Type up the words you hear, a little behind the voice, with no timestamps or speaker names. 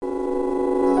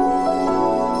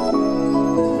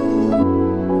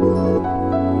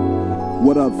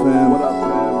fam? What up,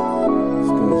 fam? It's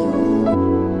good,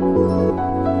 y'all.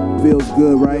 Feels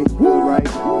good, right? Good, right?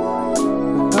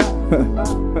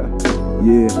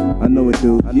 Yeah, I know it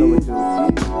do.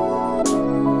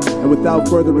 And without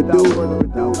further ado,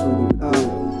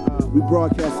 we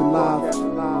broadcasting live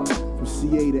from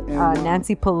CA to NY.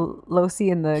 Nancy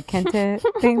Pelosi and the Kente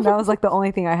thing. That was like the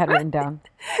only thing I had written down.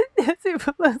 Nancy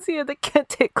Pelosi and the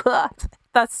Kente cloth.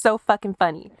 That's so fucking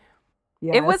funny.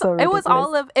 Yeah, it was so ridiculous.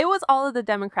 it was all of the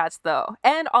Democrats though,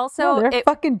 and also no, they're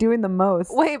fucking doing the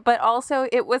most. Wait, but also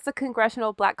it was the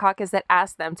Congressional Black Caucus that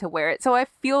asked them to wear it, so I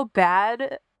feel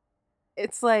bad.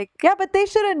 It's like, yeah, but they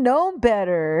should have known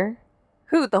better.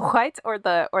 Who, the whites or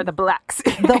the blacks?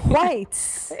 The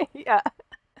whites. Yeah.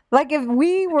 Like if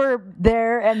we were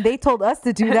there and they told us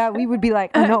to do that, we would be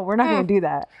like, oh, no, we're not going to do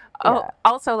that. Oh, yeah.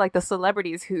 Also like the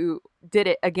celebrities who did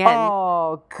it again.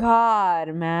 Oh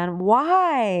God, man,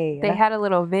 why? They had a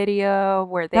little video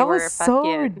where they were fucking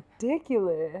so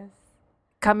ridiculous.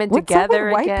 Coming What's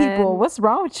together up with again. White people, what's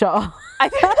wrong with y'all?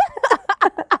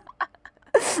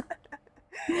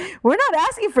 We're not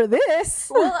asking for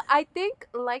this. Well, I think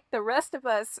like the rest of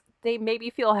us, they maybe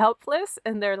feel helpless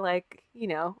and they're like, you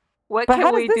know, what but can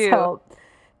how does we this do? Help?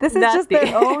 This is Nothing. just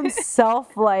their own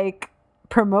self like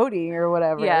promoting or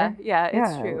whatever. Yeah,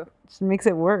 it's true. It just makes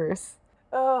it worse.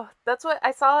 Oh, that's what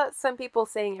I saw some people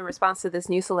saying in response to this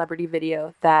new celebrity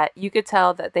video, that you could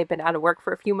tell that they've been out of work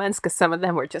for a few months because some of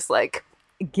them were just like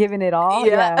giving it all.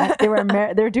 Yeah. They were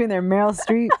doing their Meryl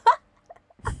Streep.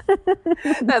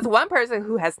 That's one person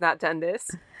who has not done this.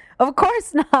 Of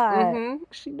course not. Mm-hmm.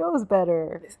 She knows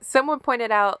better. Someone pointed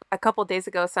out a couple days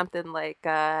ago something like,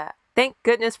 thank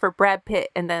goodness for Brad Pitt.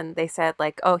 And then they said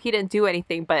like, oh, he didn't do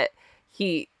anything, but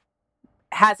he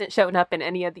hasn't shown up in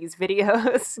any of these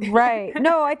videos. Right.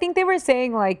 No, I think they were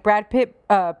saying like Brad Pitt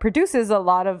produces a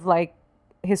lot of like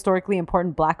historically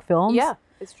important black films. Yeah,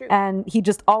 it's true. And he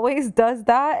just always does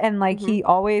that. And like he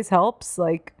always helps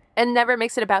like. And never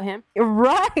makes it about him.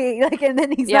 Right. Like, and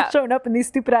then he's not showing up in these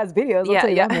stupid ass videos. I'll tell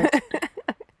you that much.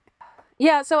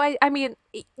 Yeah. So I mean,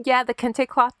 yeah, the Kente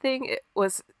cloth thing, it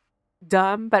was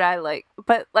dumb, but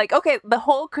okay, the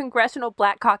whole Congressional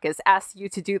Black Caucus asked you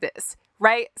to do this,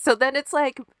 right? So then it's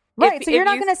like, right. So you're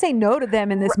not going to say no to them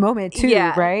in this moment too,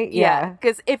 right? Yeah.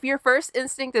 Because if your first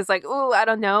instinct is like, oh, I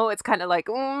don't know, it's kind of like,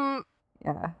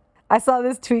 yeah. I saw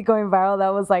this tweet going viral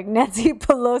that was like, Nancy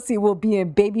Pelosi will be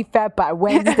in baby fat by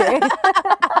Wednesday.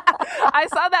 I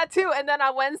saw that too. And then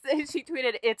on Wednesday, she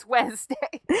tweeted, it's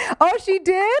Wednesday. Oh, she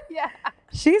did? Yeah.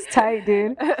 She's tight,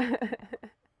 dude.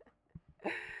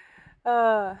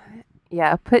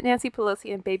 Yeah, put Nancy Pelosi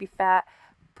in baby fat.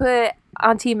 Put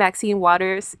Auntie Maxine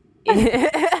Waters in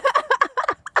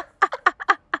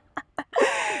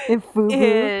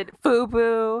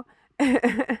FUBU.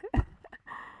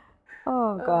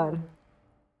 Oh, God.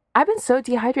 I've been so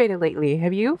dehydrated lately.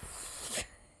 Have you?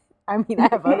 I mean, I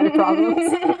have other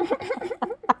problems.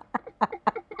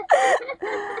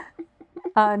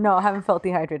 No, I haven't felt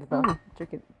dehydrated, though.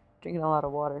 Drinking a lot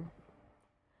of water.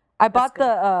 I bought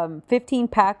the 15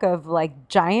 pack of like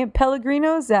giant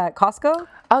Pellegrinos at Costco.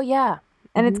 Oh, yeah.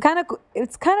 And it's kind of cool.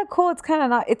 It's kind of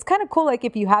not. It's kind of cool, like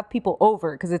if you have people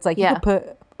over, because it's like you could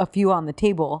put a few on the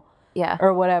table. Yeah.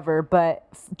 Or whatever. But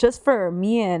just for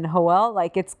me and Joel,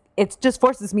 like it just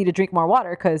forces me to drink more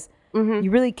water because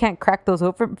you really can't crack those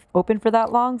open for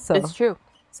that long. So it's true.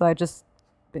 So I just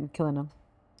been killing them.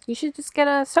 You should just get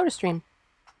a soda stream.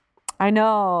 I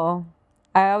know.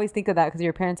 I always think of that because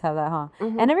your parents have that, huh?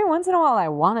 And every once in a while I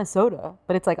want a soda,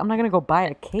 but it's like I'm not going to go buy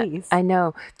a case. I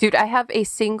know. Dude, I have a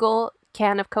single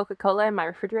can of Coca-Cola in my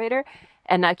refrigerator.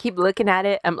 And I keep looking at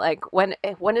it. I'm like, when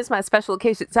is my special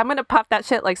occasion? So I'm going to pop that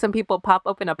shit like some people pop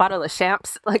open a bottle of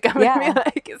champs. Like, I'm going to be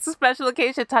like, it's a special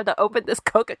occasion, time to open this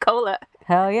Coca-Cola.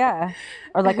 Hell yeah.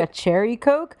 Or like a cherry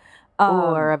Coke.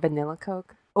 Or a vanilla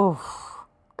Coke. Oh,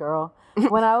 girl.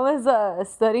 When I was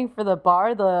studying for the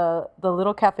bar, the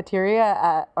little cafeteria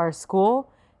at our school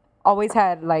always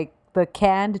had like the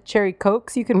canned cherry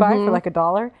Cokes you could buy for like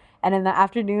 $1. And in the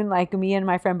afternoon, like me and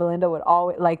my friend Belinda would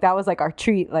always, like, that was like our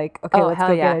treat. Like, okay, let's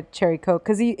go get a cherry Coke.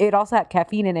 Because it also had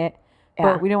caffeine in it.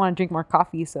 But we didn't want to drink more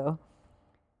coffee, so.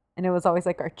 And it was always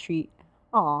like our treat.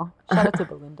 Aw, shout out to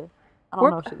Belinda. I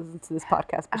don't know if she listens to this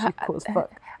podcast, but she's cool as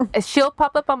fuck. She'll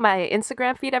pop up on my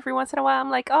Instagram feed every once in a while. I'm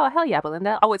like, oh, hell yeah,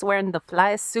 Belinda. Always wearing the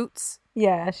flyest suits.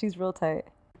 Yeah, she's real tight.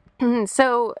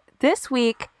 So this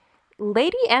week,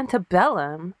 Lady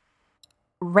Antebellum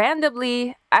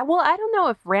randomly, I don't know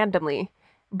if randomly,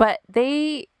 but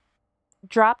they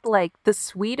dropped like the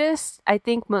sweetest, I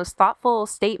think most thoughtful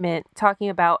statement talking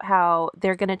about how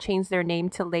they're going to change their name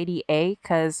to Lady A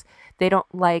because they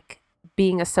don't like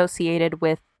being associated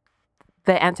with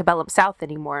the antebellum South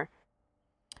anymore.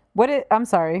 I'm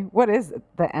sorry. What is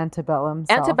the antebellum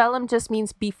South? Antebellum just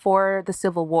means before the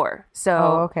Civil War. So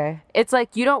okay. it's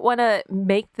like you don't want to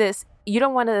make this. You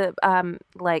don't want to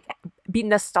like be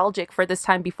nostalgic for this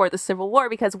time before the Civil War,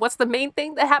 because what's the main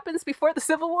thing that happens before the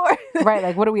Civil War? Right.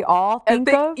 Like, what do we all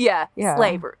think of? Yeah, Yeah.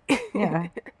 slavery. Yeah.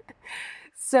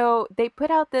 So they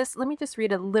put out this. Let me just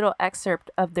read a little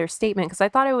excerpt of their statement because I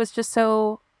thought it was just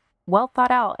so well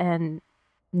thought out and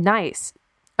nice.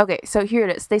 Okay, so here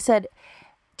it is. They said,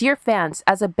 "Dear fans,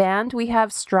 as a band, we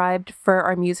have strived for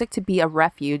our music to be a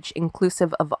refuge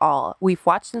inclusive of all. We've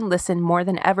watched and listened more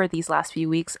than ever these last few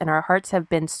weeks, and our hearts have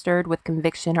been stirred with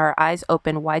conviction, our eyes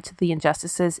open wide to the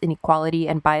injustices, inequality,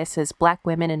 and biases Black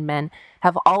women and men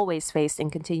have always faced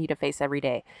and continue to face every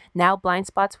day. Now blind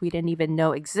spots we didn't even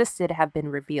know existed have been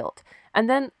revealed." And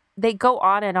then they go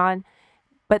on,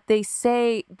 but they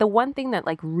say the one thing that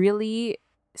like really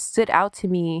stood out to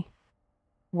me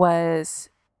was...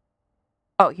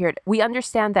 Oh, here. We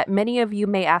understand that many of you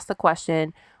may ask the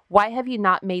question, why have you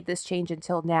not made this change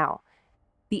until now?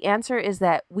 The answer is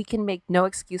that we can make no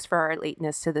excuse for our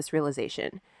lateness to this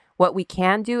realization. What we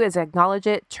can do is acknowledge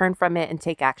it, turn from it, and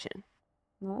take action.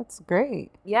 Well, that's great.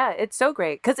 Yeah, it's so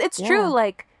great. Because it's Yeah. true.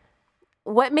 Like,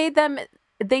 what made them...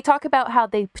 They talk about how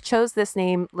they chose this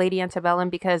name, Lady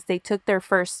Antebellum, because they took their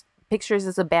first pictures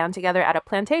as a band together at a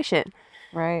plantation.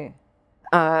 Right.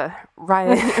 Ryan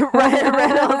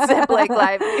Reynolds and Blake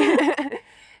Lively.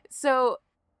 So,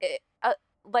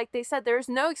 like they said, there's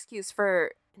no excuse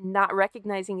for not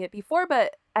recognizing it before.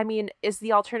 But I mean, is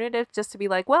the alternative just to be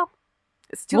like, well,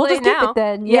 it's too late just keep now? it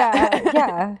then.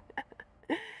 Yeah.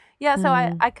 Yeah. So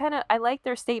I like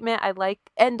their statement.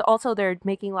 And also they're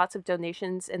making lots of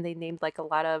donations, and they named like a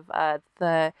lot of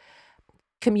the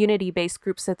community-based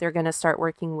groups that they're going to start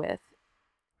working with.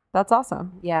 That's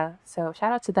awesome. Yeah, so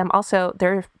shout out to them. Also,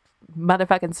 their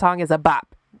motherfucking song is a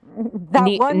bop. That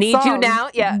Need one song, You Now?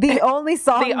 Yeah. The only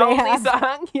song The they only have.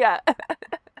 song, yeah.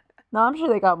 No, I'm sure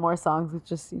they got more songs. It's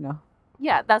just,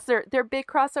 Yeah, that's their big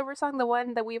crossover song, the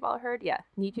one that we've all heard. Yeah,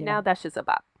 Need You Yeah. Now, that's just a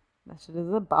bop. that shit is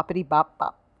a boppity bop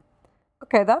bop.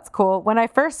 Okay, that's cool. When I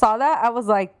first saw that, I was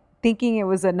like thinking it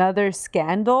was another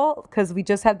scandal because we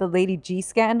just had the Lady G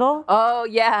scandal. Oh,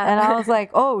 yeah. And I was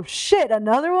like, oh shit,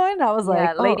 another one? I was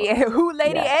yeah, like, Lady oh. A. Who,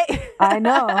 Lady Yeah. A? I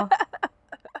know.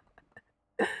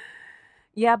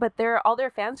 Yeah, but all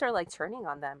their fans are like turning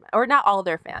on them. Or not all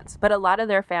their fans, but a lot of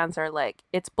their fans are like,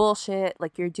 it's bullshit.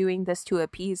 Like, you're doing this to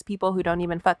appease people who don't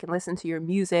even fucking listen to your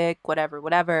music,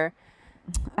 whatever.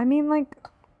 I mean, like,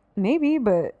 maybe,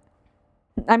 but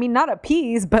I mean, not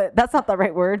appease, but that's not the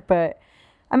right word. But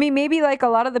I mean, maybe like a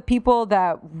lot of the people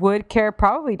that would care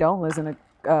probably don't listen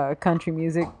to country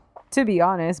music, to be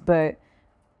honest. But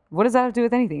what does that have to do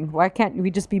with anything? Why can't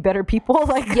we just be better people?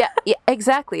 Like, yeah,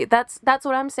 exactly. That's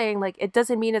what I'm saying. Like, it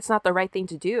doesn't mean it's not the right thing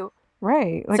to do.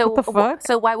 right? Like, So what the fuck?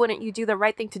 So why wouldn't you do the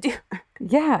right thing to do?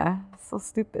 Yeah, so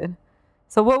stupid.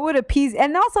 So what would appease?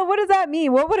 And also, what does that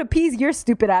mean? What would appease your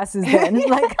stupid asses then?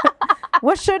 Like,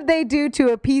 what should they do to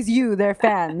appease you, their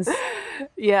fans?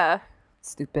 Yeah.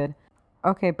 Stupid.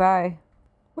 Okay, bye.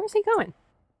 Where's he going?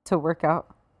 To work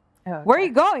out. Oh, okay. Where are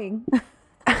you going?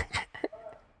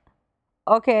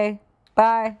 Okay,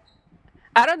 bye.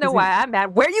 I don't know why I'm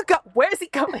mad. Where's he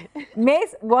going?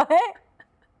 Mace, what?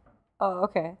 Oh,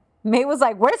 okay. May was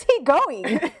like, where's he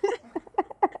going?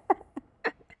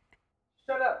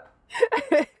 Shut up.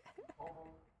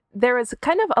 There was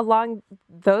kind of along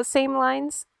those same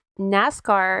lines,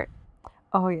 NASCAR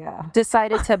Oh, yeah.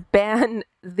 decided to ban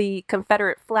the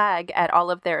Confederate flag at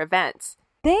all of their events.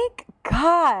 Thank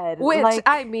God. Which, like,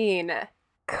 I mean,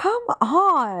 come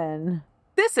on.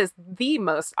 this is the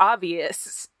most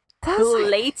obvious, That's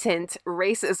blatant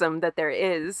racism that there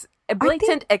is. A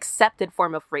blatant accepted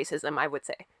form of racism, I would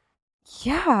say.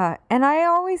 Yeah. And I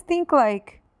always think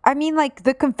like, I mean, like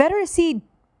the Confederacy,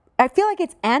 I feel like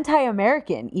it's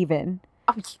anti-American even.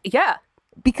 Yeah.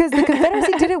 Because the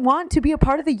Confederacy didn't want to be a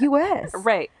part of the U.S.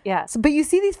 Right. Yeah. So, but you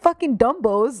see these fucking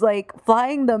dumbos like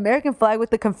flying the American flag with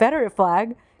the Confederate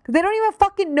flag because they don't even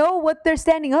fucking know what they're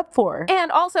standing up for.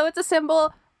 And also, it's a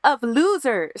symbol of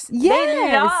losers. They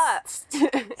Yes. lost.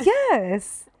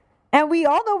 Yes. And we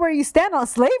all know where you stand on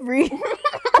slavery.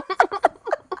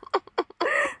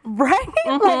 Right?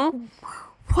 Like,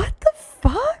 what the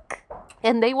fuck?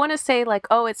 And they want to say, like,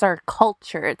 oh, it's our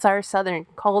culture. It's our Southern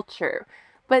culture.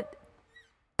 But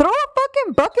throw a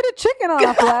fucking bucket of chicken on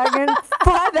a flag and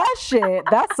fly that shit.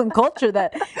 That's some culture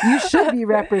that you should be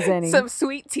representing. some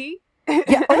sweet tea.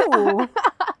 Yeah. Oh,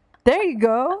 there you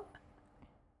go.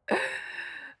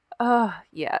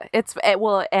 Yeah. It's,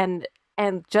 well, and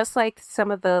And just like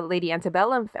some of the Lady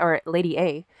Antebellum or Lady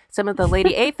A, some of the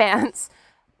Lady A fans,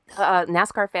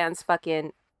 NASCAR fans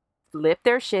fucking flipped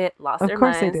their shit, lost their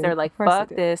course they minds. did. They're like, Of course they fuck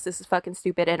did. this is fucking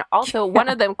stupid. And also one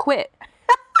of them quit.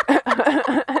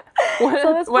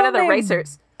 one of the named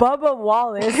racers. Bubba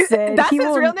Wallace said That's he his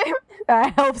will, real name? I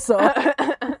hope so.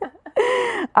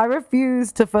 I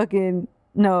refuse to fucking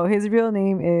no. His real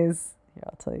name is here.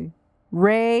 I'll tell you,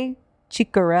 Ray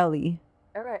Ciccarelli.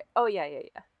 All right. Oh yeah.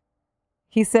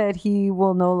 He said he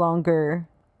will no longer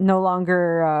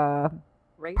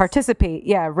Race? participate.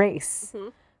 Yeah, race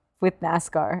Mhm. with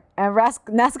NASCAR, and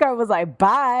NASCAR was like,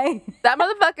 bye. That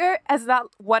motherfucker has not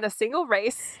won a single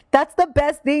race. That's the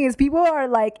best thing is people are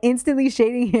like instantly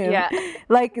shading him. Yeah.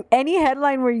 Like any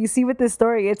headline where you see with this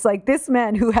story, it's like this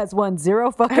man who has won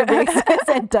 0 fucking races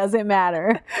and doesn't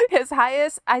matter.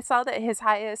 I saw that his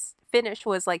highest finish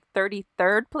was like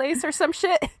 33rd place or some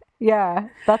shit. Yeah,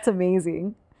 that's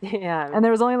amazing. Yeah. And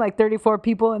there was only like 34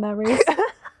 people in that race.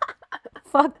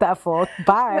 Fuck that fool.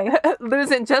 Bye.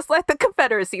 Losing just like the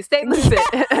Confederacy. Stay losing.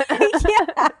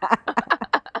 Yeah.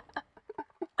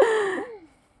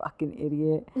 Fucking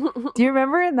idiot. Do you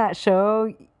remember in that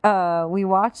show we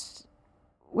watched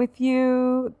with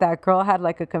you, that girl had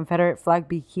like a Confederate flag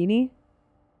bikini?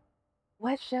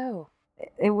 What show?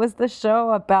 It was the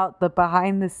show about the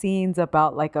behind the scenes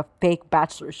about like a fake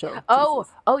bachelor show.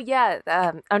 Jesus. Oh yeah.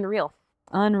 Unreal.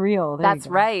 Unreal. There you That's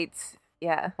go. right.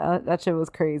 Yeah. That shit was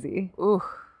crazy. Ooh.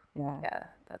 Yeah. Yeah.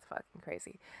 That's fucking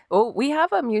crazy. Oh, we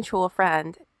have a mutual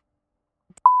friend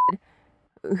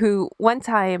who one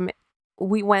time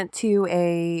we went to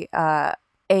a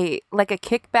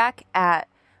kickback at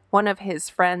one of his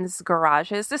friends'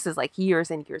 garages. This is like years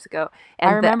and years ago. And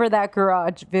I remember that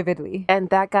garage vividly. and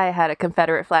that guy had a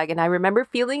Confederate flag, and I remember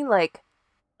feeling like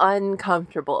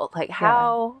uncomfortable. Like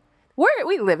how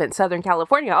we live in Southern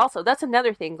California. Also, that's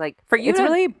another thing. Like for you, It's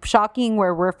really shocking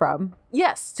where we're from.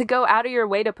 yes, to go out of your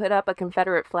way to put up a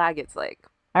Confederate flag. It's like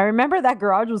I remember that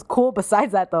garage was cool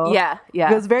besides that though. yeah.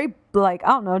 It was very like, I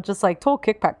don't know, just like total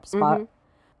kickback spot. Mhm.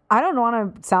 I don't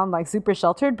want to sound like super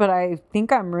sheltered, but I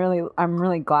think I'm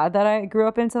really glad that I grew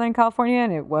up in Southern California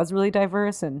and it was really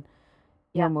diverse, and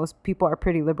you know, most people are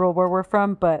pretty liberal where we're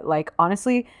from. But like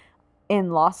honestly,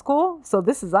 in law school, so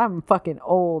I'm fucking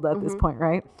old at this point,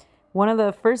 right? One of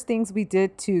the first things we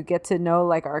did to get to know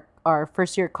like our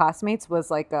first year classmates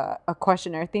was like a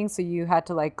questionnaire thing. So you had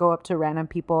to like go up to random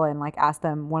people and like ask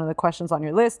them one of the questions on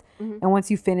your list. And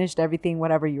once you finished everything,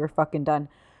 whatever, you were fucking done.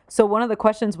 So one of the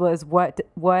questions was, what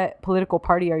political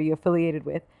party are you affiliated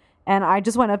with? And I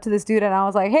just went up to this dude and I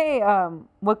was like, hey,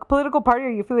 what political party are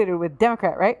you affiliated with?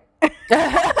 Democrat, right?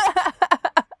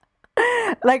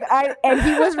 And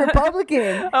he was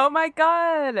Republican. Oh my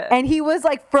god. And he was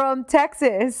like from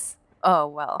Texas. Oh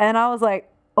well. And I was like,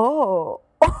 oh.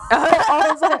 I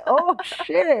was like, oh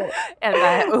shit. And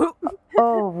that.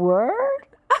 Oh, word?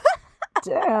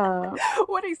 Damn.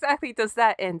 What exactly does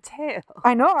that entail?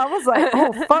 I know. I was like,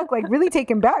 oh fuck, like really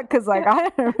taken back because like I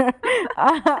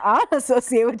don't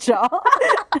associate with y'all,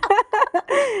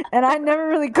 and I never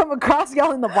really come across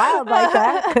y'all in the wild like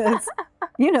that because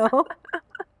you know.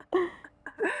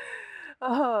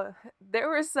 Oh, there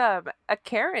was a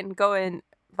Karen going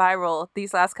viral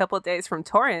these last couple of days from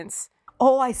Torrance.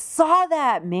 Oh, I saw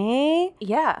that, May.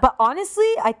 Yeah, But honestly,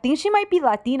 I think she might be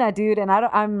Latina, dude, and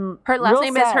I'm her last real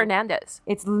name is sad. Hernandez.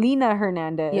 It's Lena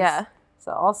Hernandez. Yeah.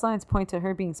 So all signs point to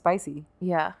her being spicy.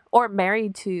 Yeah, or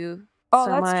married to Oh,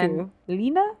 someone. that's true.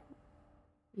 Lena?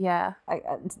 Yeah,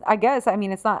 I guess. I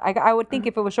mean, it's not. I would think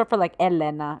if it was short for like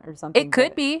Elena or something. it could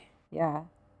but be. Yeah.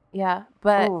 Yeah,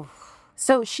 but Oof.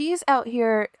 so she's out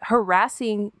here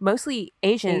harassing mostly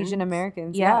Asian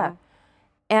Americans. Yeah.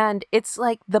 And it's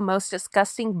like the most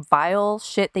disgusting, vile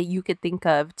shit that you could think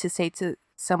of to say to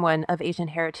someone of Asian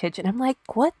heritage. And I'm like,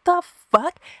 what the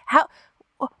fuck? How?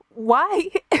 Why?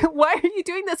 Why are you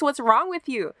doing this? What's wrong with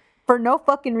you? For no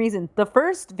fucking reason. The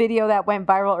first video that went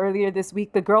viral earlier this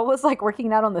week, the girl was like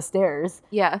working out on the stairs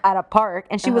Yeah. at a park,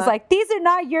 and she was like, "These are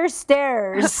not your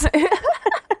stairs."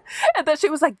 And then she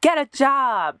was like, get a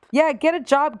job. Yeah, get a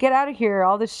job, get out of here,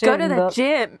 all this shit. Go to And the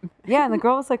gym. Yeah, and the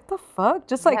girl was like, "The fuck?"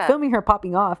 Just like Yeah. filming her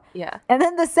popping off. Yeah. And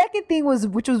then the second thing was,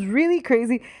 which was really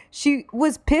crazy, she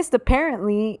was pissed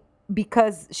apparently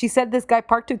because she said this guy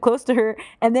parked too close to her,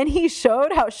 and then he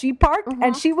showed how she parked,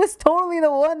 and she was totally the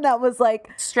one that was like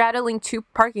Straddling 2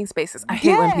 parking spaces. I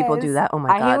hate when people do Yes. that. Oh my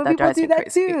I God. hate when that people drives do me that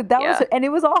crazy. too. That Yeah. was, and it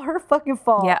was all her fucking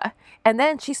fault. Yeah. And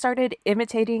then she started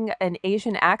imitating an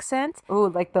Asian accent. Oh,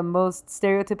 like the most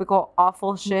stereotypical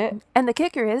awful shit. And the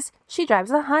kicker is she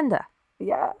drives a Honda.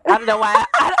 Yeah. I don't know why.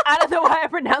 I don't know why I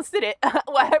pronounced it.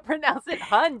 Why I pronounced it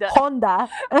Honda. Honda.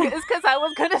 It's because I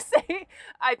was gonna say.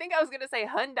 I think I was gonna say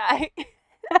Hyundai.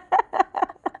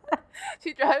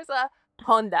 She drives a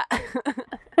Honda.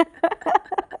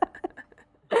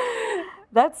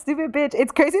 That stupid bitch.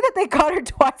 It's crazy that they caught her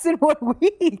twice in 1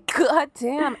 week. God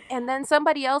damn. And then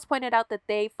somebody else pointed out that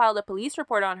they filed a police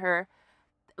report on her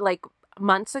like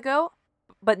months ago,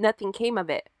 but nothing came of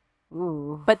it.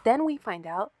 Ooh. But then we find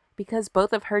out because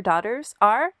both of her daughters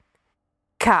are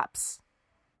cops.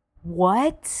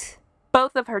 What?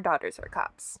 Both of her daughters are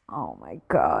cops. Oh my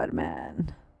God,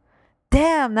 man.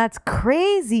 Damn, that's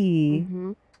crazy.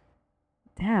 Mm-hmm.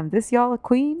 Damn, this y'all a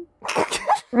queen?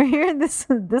 Right here, this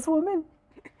woman?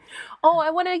 Oh, I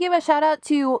want to give a shout out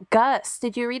to Gus.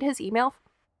 Did you read his email?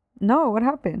 No, what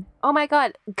happened? Oh my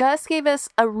God. Gus gave us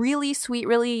a really sweet,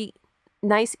 really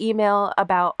nice email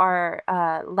about our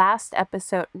last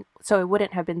episode. So it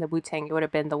wouldn't have been the Wu-Tang. It would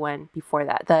have been the one before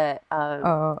that. The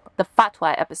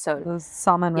Fatwa episode. Those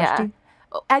Salman Yeah. Rushdie?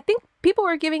 I think people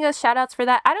were giving us shout outs for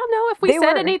that. I don't know if we They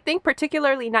said were. anything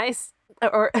particularly nice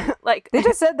or like They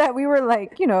just said that we were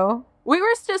like, you know, we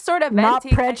were just sort of not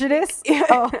venting. prejudiced.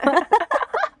 Oh.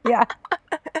 Yeah,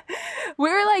 We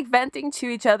were like venting to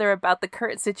each other about the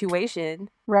current situation.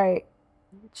 right.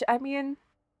 Which, I mean,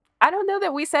 I don't know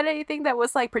that we said anything that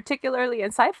was like particularly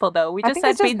insightful though. We I just think said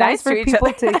it's just be nice for to each people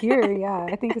other. to hear. Yeah,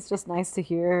 I think it's just nice to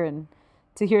hear, and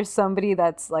to hear somebody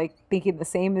that's like thinking the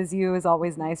same as you is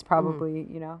always nice. Probably,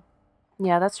 you know.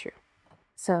 Yeah, that's true.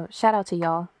 So shout out to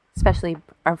y'all, especially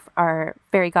our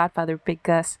fairy godfather, Big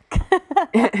Gus.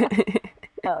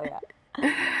 Hell yeah.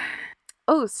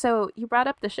 Oh, so you brought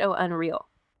up the show Unreal,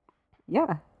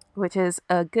 Yeah. which is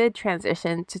a good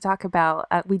transition to talk about.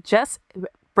 We just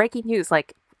breaking news,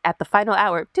 like at the final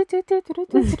hour.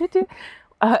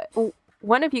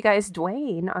 One of you guys,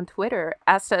 Dwayne, on Twitter,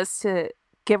 asked us to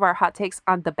give our hot takes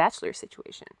on the Bachelor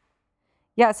situation.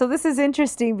 Yeah. So this is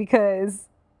interesting because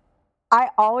I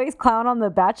always clown on The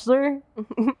Bachelor.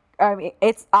 I mean,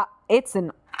 it's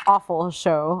an awful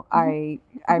show.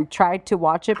 I've tried to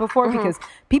watch it before because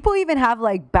people even have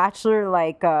like Bachelor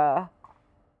like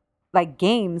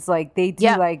games, like they do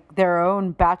like their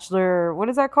own Bachelor. What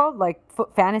is that called? Like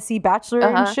fantasy Bachelor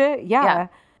and shit. Yeah.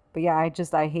 But yeah,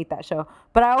 I hate that show.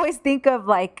 But I always think of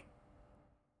like,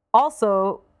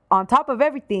 also on top of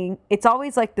everything, it's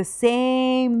always like the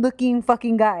same looking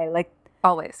fucking guy. Like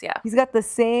Always, yeah. he's got the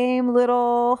same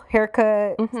little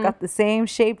haircut. He's got the same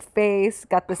shaped face.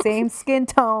 Got the same skin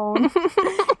tone.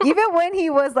 Even when he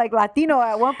was like Latino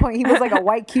at one point, he was like a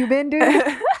white Cuban dude.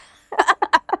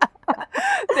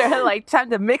 They're like trying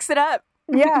to mix it up.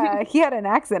 Yeah, he had an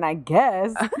accent, I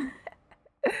guess.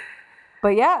 But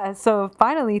yeah, so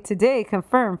finally today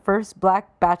confirmed first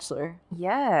Black Bachelor.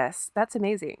 Yes, that's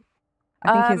amazing.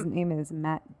 I think his name is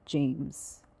Matt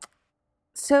James.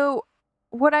 So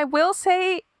what I will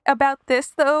say about this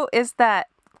though is that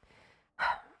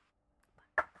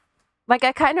like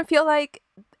I kind of feel like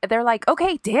they're like,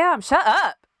 okay, damn, shut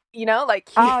up. You know, like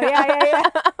Oh, yeah.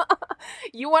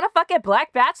 you want to fuck a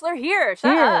Black Bachelor here?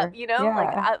 Shut up. You know,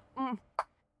 yeah.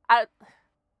 like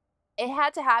it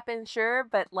had to happen, sure,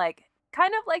 but like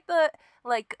kind of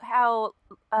like how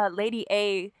Lady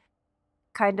A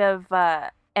kind of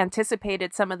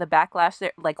anticipated some of the backlash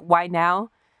there, like why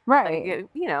now? Right. Like,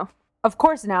 you know. Of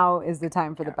course now is the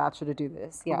time for The Bachelor to do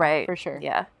this. Yeah, Right. for sure.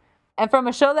 Yeah. And from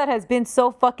a show that has been so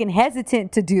fucking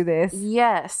hesitant to do this,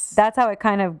 Yes. that's how it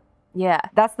kind of, Yeah.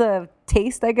 that's the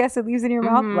taste, I guess, it leaves in your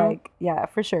mouth. Mhm. Like, yeah,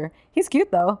 for sure. He's cute,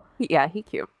 though. Yeah, he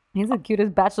cute. He's the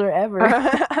cutest bachelor ever.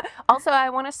 Also, I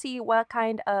want to see what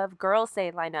kind of girls they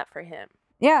line up for him.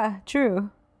 Yeah, true.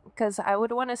 Because I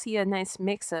would want to see a nice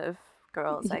mix of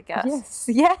girls, I guess.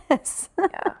 Yes.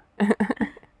 Yeah.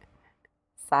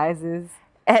 Sizes,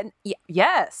 And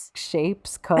yes.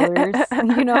 shapes, colors,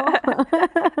 you know?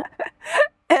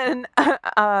 And,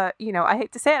 you know, I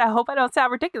hate to say it. I hope I don't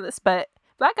sound ridiculous, but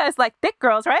Black guys like thick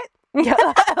girls, right? Yeah.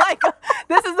 Like,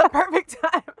 this is the perfect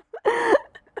time.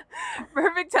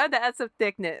 Perfect time to add some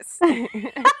thickness.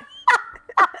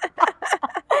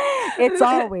 It's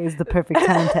always the perfect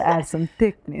time to add some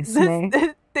thickness, man.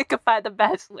 Thickify the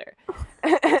Bachelor.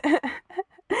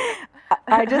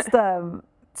 I just,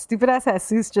 stupid ass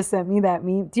Jesus just sent me that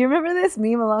meme. Do you remember this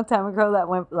meme a long time ago that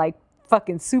went like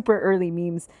fucking super early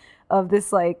memes of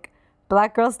this like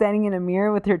Black girl standing in a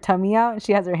mirror with her tummy out and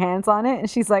she has her hands on it and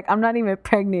she's like, I'm not even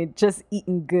pregnant, just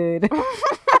eating good.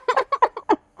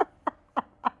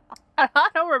 I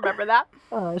don't remember that.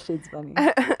 Oh, shit's funny.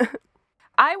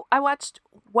 I watched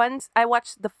I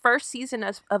watched the first season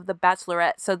of The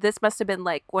Bachelorette, so this must have been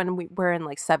like when we were in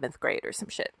like 7th grade or some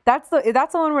shit. That's the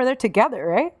one where they're together,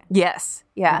 right? Yes.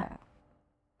 Yeah.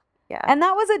 And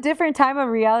that was a different time of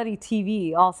reality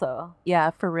TV also.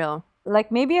 Yeah, for real.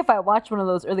 Like maybe if I watched one of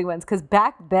those early ones, because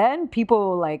back then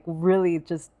people like really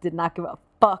just did not give a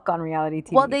fuck on reality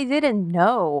TV. Well, they didn't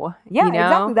know. Yeah, you know?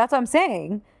 exactly. That's what I'm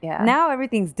saying. Yeah. Now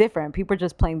everything's different. People are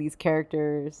just playing these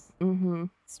characters, Mm-hmm.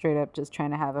 straight up just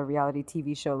trying to have a reality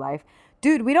TV show life.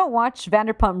 Dude, we don't watch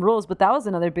Vanderpump Rules, but that was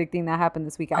another big thing that happened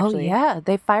this week, actually. Oh, yeah.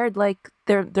 They fired like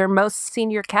their most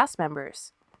senior cast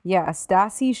members. Yeah,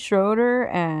 Stassi Schroeder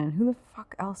and who the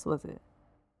fuck else was it?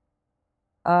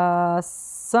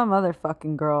 Some other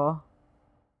fucking girl.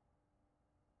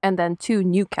 And then 2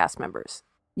 new cast members.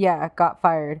 Yeah, got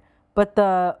fired. But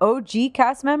the OG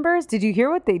cast members, did you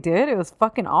hear what they did? It was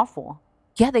fucking awful.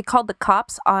 Yeah, they called the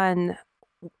cops on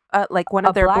like one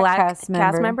of their black cast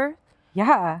member.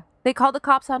 Yeah. They called the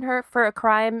cops on her for a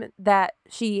crime that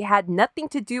she had nothing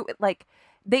to do with. Like,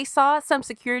 they saw some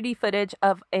security footage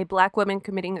of a black woman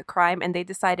committing a crime, and they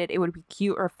decided it would be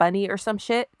cute or funny or some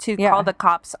shit to call the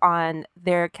cops on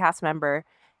their cast member.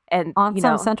 And on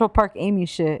some Central Park Amy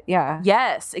shit. Yeah.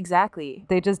 Yes, exactly.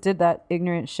 They just did that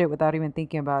ignorant shit without even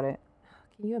thinking about it.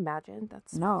 Can you imagine?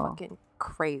 That's No. fucking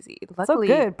crazy. Luckily,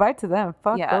 so good. Bye to them.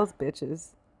 Fuck Yeah. those bitches.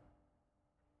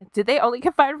 Did they only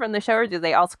get fired from the show, or did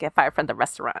they also get fired from the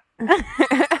restaurant?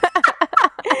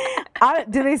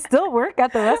 Do they still work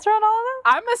at the restaurant, all of them?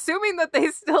 I'm assuming that they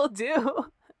still do.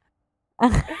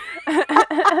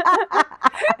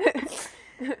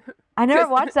 I never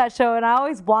watched that show, and I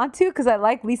always want to because I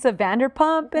like Lisa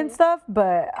Vanderpump and stuff,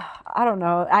 but I don't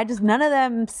know. None of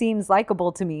them seems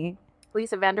likable to me.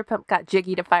 Lisa Vanderpump got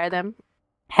Jiggy to fire them.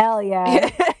 Hell yeah.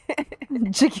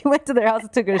 Jiggy went to their house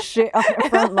and took a shit on their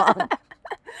front lawn.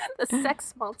 The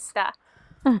sex monster.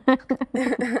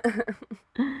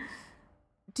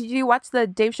 Did you watch the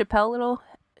Dave Chappelle little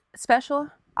special?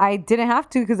 I didn't have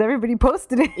to because everybody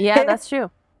posted it. Yeah, that's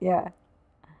true. Yeah.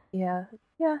 Yeah.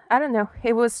 Yeah, I don't know.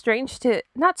 It was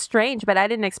not strange, but I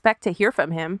didn't expect to hear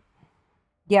from him.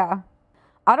 Yeah.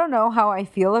 I don't know how I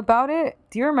feel about it.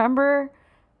 Do you remember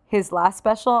his last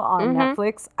special on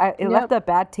Netflix? It left a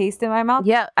bad taste in my mouth.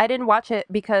 Yeah, I didn't watch it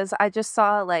because I just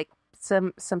saw like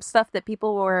some stuff that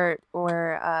people were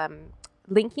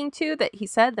linking to that he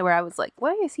said, where I was like,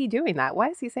 why is he doing that? Why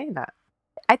is he saying that?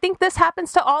 I think this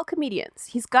happens to all comedians.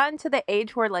 He's gotten to the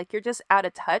age where like you're just out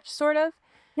of touch, sort of.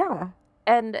 Yeah.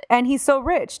 And he's so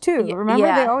rich too. Remember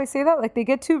they always say that? Like they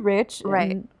get too rich.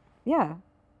 Right. Yeah.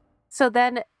 So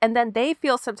then they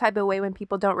feel some type of way when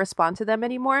people don't respond to them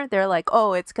anymore. They're like,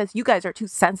 oh, it's because you guys are too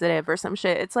sensitive or some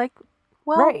shit. It's like,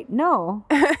 well. Right. No.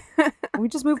 We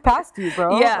just moved past you,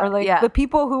 bro. Yeah. Or like the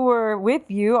people who were with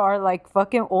you are like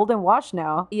fucking old and washed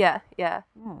now. Yeah. Yeah.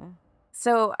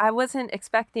 So I wasn't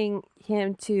expecting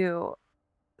him to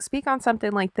speak on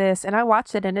something like this. And I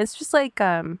watched it and it's just like,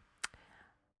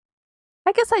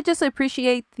 I guess I just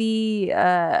appreciate the,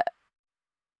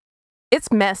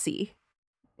 it's messy.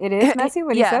 It is messy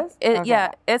what he says?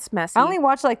 Yeah, it's messy. I only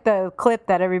watched like the clip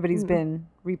that everybody's been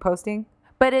reposting.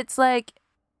 But it's like,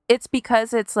 it's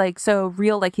because it's like so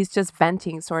real, like he's just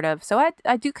venting sort of. So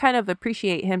I do kind of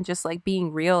appreciate him just like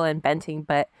being real and venting,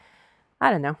 but I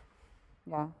don't know.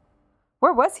 Yeah.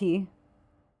 Where was he?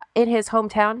 In his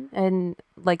hometown and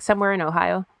like somewhere in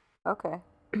Ohio. Okay.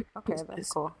 Okay, that's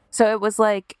cool. So it was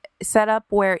like set up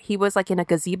where he was like in a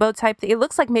gazebo type thing. It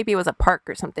looks like maybe it was a park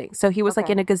or something. So he was like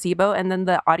in a gazebo and then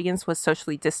the audience was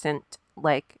socially distant,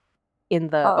 like in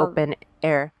the open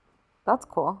air. That's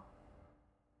cool.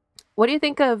 What do you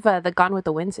think of the Gone with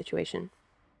the Wind situation?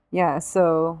 Yeah,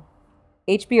 so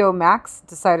HBO Max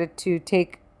decided to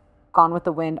take Gone with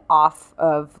the Wind off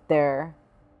of their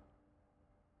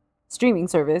streaming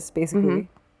service, basically.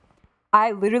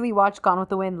 I literally watched Gone with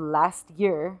the Wind last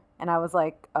year, and I was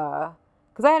like,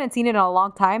 because I hadn't seen it in a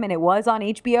long time, and it was on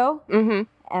HBO.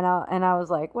 And I was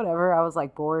like, whatever. I was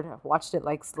like bored. I watched it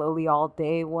like slowly all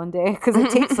day one day because it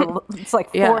takes it's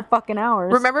like 4 fucking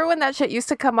hours. Remember when that shit used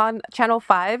to come on Channel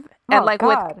 5 and like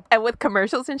with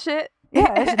commercials and shit?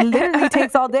 Yeah, it literally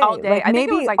takes all day. All day. Like, I think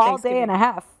maybe it was like all day and a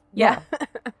half. Yeah.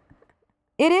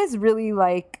 It is really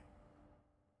like,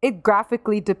 it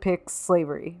graphically depicts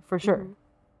slavery for sure.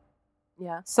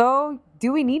 Yeah. So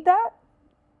do we need that?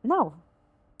 No.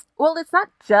 Well, it's not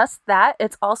just that.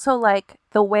 It's also like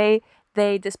the way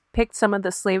they depict some of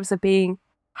the slaves of being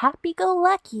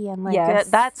happy-go-lucky and like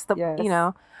that's the you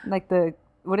know, like the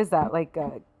what is that, like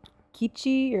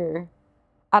kitschy, or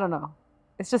I don't know.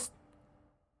 It's just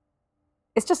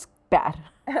bad.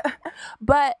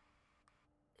 But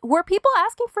were people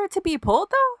asking for it to be pulled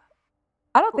though?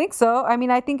 I don't think so. I mean,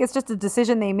 I think it's just a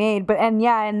decision they made. But and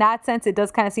yeah, in that sense, it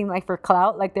does kind of seem like for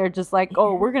clout, like they're just like,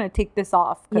 oh, we're gonna take this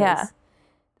off. Yeah.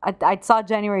 I saw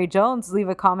January Jones leave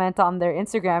a comment on their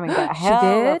Instagram and get She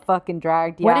hella did? fucking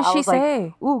dragged. Yeah, What did I she was like,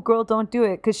 say? ooh, girl, don't do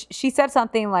it. Because she said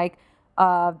something like,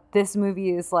 this movie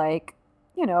is like,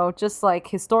 you know, just like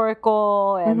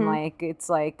historical and like it's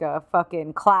like a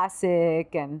fucking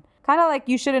classic and kind of like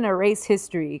you shouldn't erase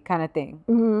history kind of thing.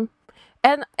 Mm-hmm.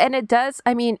 And it does.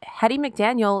 I mean, Hattie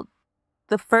McDaniel,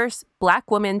 the first Black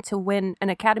woman to win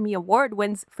an Academy Award,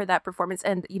 wins for that performance.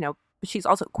 And, you know, she's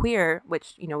also queer,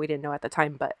 which, you know, we didn't know at the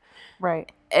time, but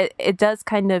Right. it does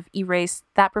kind of erase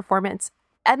that performance.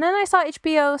 And then I saw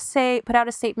HBO put out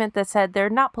a statement that said they're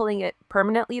not pulling it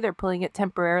permanently, they're pulling it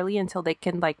temporarily until they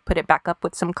can like put it back up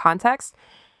with some context,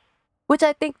 which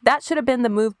I think that should have been the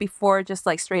move before just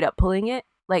like straight up pulling it.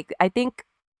 Like, I think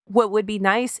what would be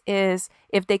nice is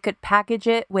if they could package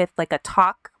it with like a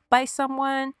talk by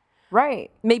someone, Right.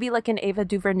 maybe like an Ava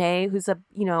DuVernay, who's a,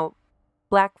 you know,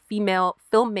 Black female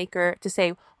filmmaker, to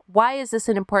say, why is this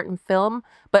an important film?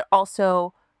 But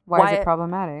also, Why is it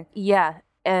problematic? yeah,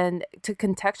 and to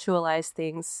contextualize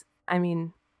things. I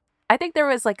mean, I think there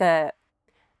was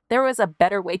a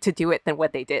better way to do it than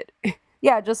what they did.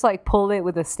 Yeah, just like pull it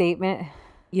with a statement.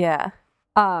 Yeah.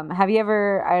 Have you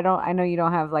ever, I know you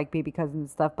don't have like baby cousins and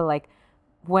stuff, but like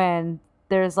when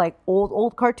there's like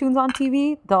old cartoons on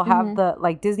TV, they'll have the,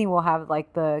 like Disney will have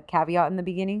like the caveat in the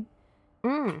beginning.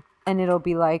 And it'll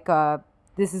be like,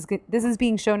 this is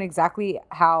being shown exactly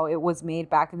how it was made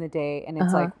back in the day. And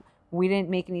it's like, we didn't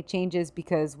make any changes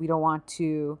because we don't want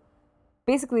to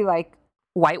basically like,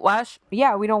 Whitewash.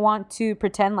 yeah, we don't want to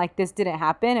pretend like this didn't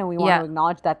happen. And we want to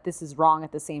acknowledge that this is wrong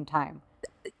at the same time.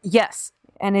 Yes.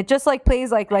 And it just like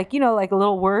plays like, you know, like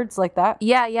little words like that.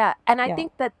 Yeah. And I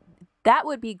think that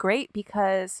would be great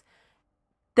because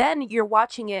then you're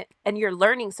watching it and you're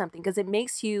learning something, because it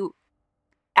makes you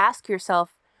ask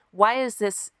yourself, why did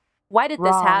this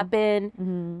Wrong.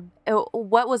 happen?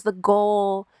 What was the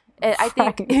goal? And I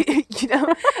think, you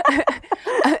know,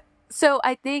 so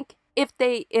I think if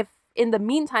in the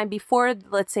meantime, before,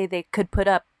 let's say they could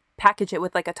package it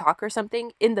with like a talk or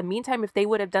something, in the meantime, if they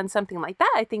would have done something like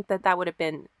that, I think that would have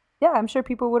been. Yeah, I'm sure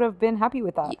people would have been happy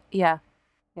with that. Yeah.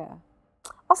 Yeah.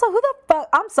 Also, who the fuck,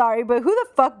 I'm sorry, but who the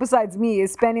fuck besides me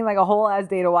is spending like a whole ass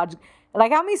day to watch,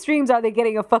 like how many streams are they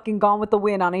getting of fucking Gone with the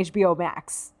Wind on HBO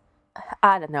Max?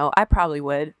 I don't know. I probably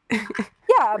would.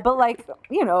 Yeah, but like,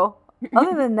 you know,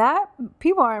 other than that,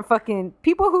 people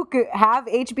who could have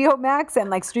HBO Max and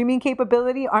like streaming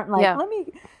capability aren't like, let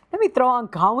me throw on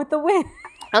Gone with the Wind.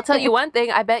 I'll tell you one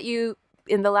thing. I bet you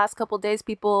in the last couple of days,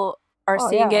 people are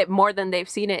seeing it more than they've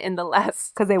seen it in the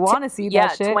last. Because they want to see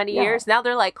that shit. 20 years. Now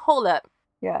they're like, hold up.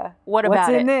 Yeah. What about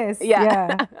What's in this?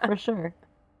 Yeah. For sure.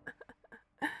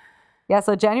 Yeah,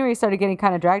 so January started getting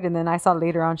kind of dragged, and then I saw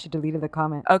later on she deleted the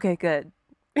comment. Okay, good.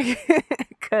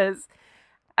 Because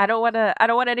I don't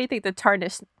want anything to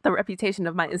tarnish the reputation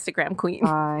of my Instagram queen.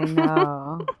 I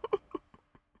know.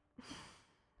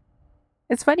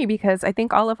 It's funny because I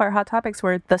think all of our hot topics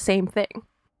were the same thing.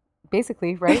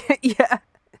 Basically, right? Yeah.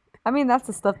 I mean, that's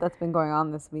the stuff that's been going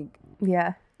on this week.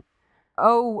 Yeah.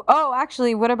 Oh,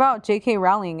 actually, what about J.K.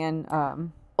 Rowling and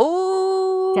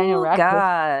Daniel Radcliffe?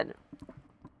 God.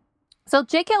 So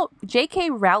J.K.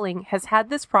 Rowling has had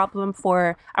this problem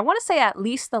for, I want to say, at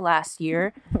least the last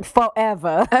year.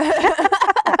 Forever.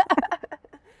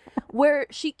 Where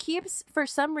she keeps, for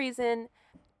some reason,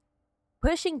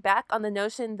 pushing back on the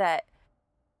notion that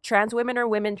trans women are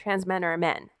women, trans men are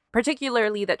men.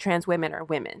 Particularly that trans women are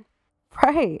women.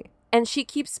 Right. And she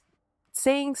keeps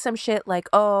saying some shit like,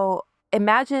 oh,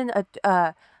 imagine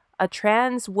a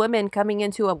trans woman coming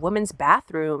into a woman's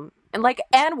bathroom. And like,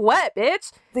 and what,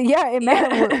 bitch?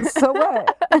 Yeah, so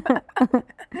what?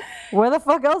 Where the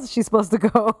fuck else is she supposed to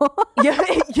go?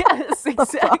 Yes,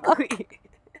 exactly.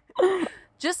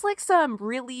 Just like some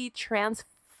really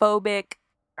transphobic,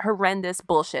 horrendous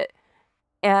bullshit.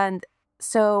 And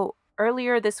so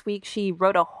earlier this week, she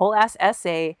wrote a whole ass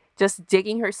essay just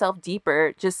digging herself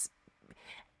deeper.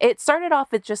 It started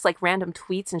off with just like random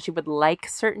tweets, and she would like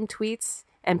certain tweets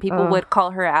and people would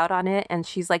call her out on it. And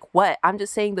she's like, what? I'm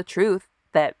just saying the truth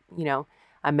that, you know,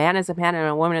 a man is a man and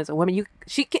a woman is a woman.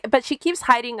 But she keeps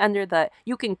hiding under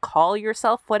you can call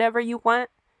yourself whatever you want.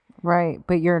 Right.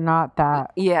 But you're not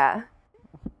that. Yeah.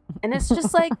 And it's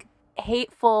just like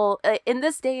hateful in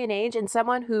this day and age. And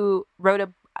someone who wrote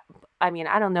I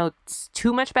don't know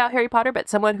too much about Harry Potter, but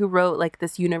someone who wrote like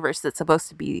this universe that's supposed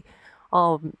to be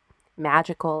all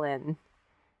magical and,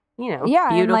 you know, yeah,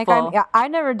 beautiful. And like I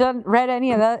never read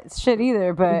any of that shit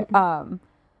either, but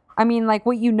I mean, like,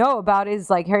 what you know about is,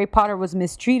 like, Harry Potter was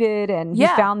mistreated, and he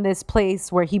Yeah. found this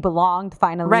place where he belonged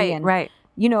finally. Right, and, right.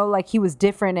 you know, like, he was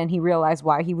different, and he realized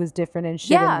why he was different and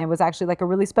shit. Yeah. And it was actually, like, a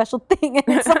really special thing. And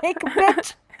it's like,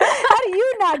 bitch, how do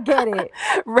you not get it?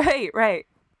 Right.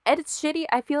 And it's shitty.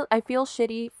 I feel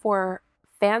shitty for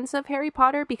fans of Harry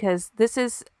Potter because this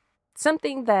is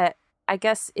something that I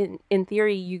guess in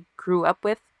theory you grew up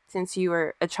with since you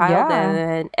were a child.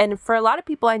 Yeah. And for a lot of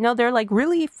people I know they're like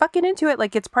really fucking into it.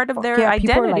 Like it's part of their Yeah,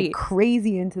 people are, identity. like,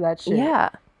 crazy into that shit. Yeah.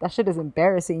 That shit is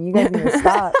embarrassing. You guys need to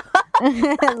stop.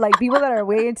 Like, people that are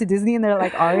way into Disney and they're,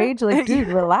 like, our age, like, dude,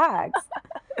 relax.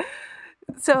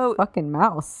 So Fucking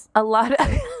mouse. a lot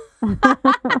of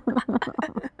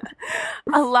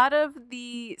a lot of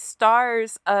the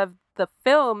stars of the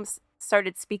films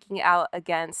started speaking out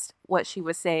against what she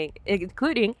was saying,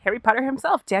 including Harry Potter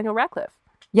himself, Daniel Radcliffe.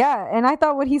 Yeah, and I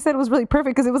thought what he said was really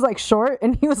perfect because it was, like, short,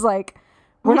 and he was like,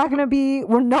 he was like,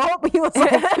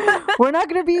 we're not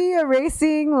going to be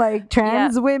erasing, like,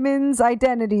 trans women's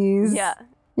identities. Yeah.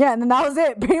 Yeah, and then that was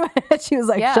it. Pretty much. She was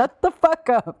like, shut the fuck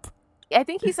up. I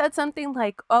think he said something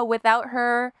like, "Oh, without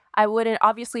her, I wouldn't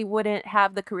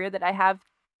have the career that I have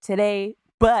today."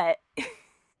 But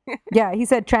Yeah, he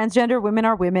said transgender women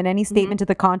are women. Any statement to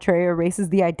the contrary erases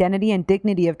the identity and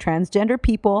dignity of transgender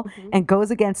people and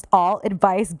goes against all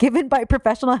advice given by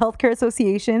professional healthcare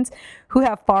associations who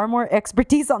have far more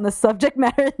expertise on the subject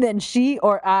matter than she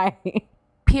or I.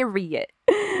 period.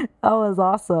 That was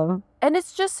awesome. And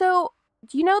it's just so.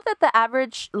 Do you know that the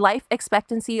average life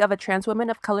expectancy of a trans woman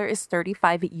of color is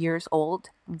 35 years old?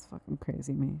 That's fucking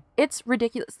crazy, man. It's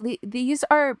ridiculous. These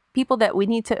are people that we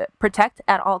need to protect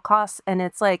at all costs. And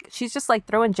it's like, she's just like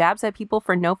throwing jabs at people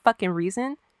for no fucking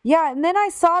reason. Yeah, and then I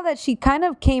saw that she kind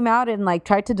of came out and, like,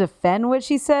 tried to defend what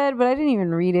she said, but I didn't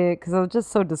even read it because I was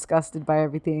just so disgusted by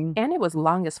everything. And it was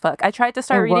long as fuck. I tried to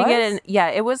start reading it, and yeah,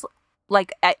 it was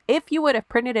like, if you would have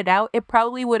printed it out, it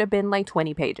probably would have been like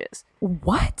 20 pages.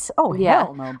 What? Oh, Yeah.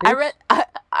 hell no, bitch.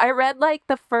 I read like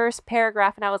the first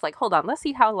paragraph and I was like, hold on, let's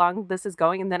see how long this is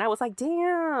going. And then I was like,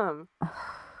 damn.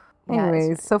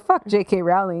 Anyways, so fuck J.K.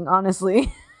 Rowling,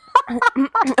 honestly.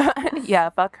 Yeah,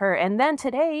 fuck her. And then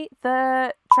today,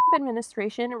 the Trump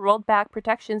administration rolled back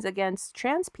protections against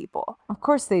trans people. Of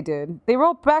course they did. They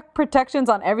rolled back protections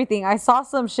on everything. I saw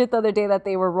some shit the other day that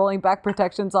they were rolling back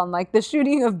protections on, like, the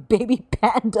shooting of baby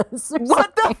pandas.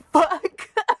 What the fuck?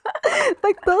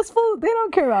 Like, those fools, they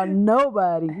don't care about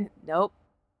nobody. Nope.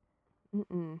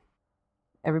 Mm-mm.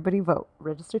 Everybody vote.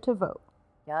 Register to vote.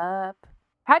 Yup.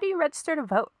 How do you register to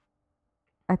vote?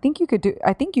 I think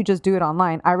you just do it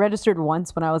online. I registered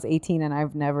once when I was 18 and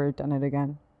I've never done it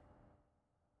again.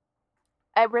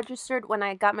 I registered when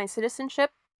I got my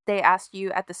citizenship. They asked you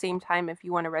at the same time if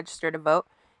you want to register to vote.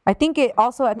 I think it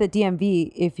also at the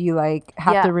DMV, if you, like,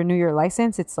 have to renew your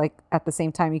license, it's, like, at the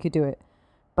same time you could do it.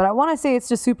 But I want to say it's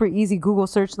just super easy Google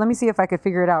search. Let me see if I could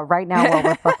figure it out right now while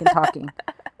we're fucking talking.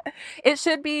 It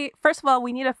should be, first of all,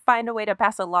 we need to find a way to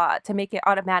pass a law to make it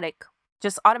automatic.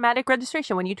 Just automatic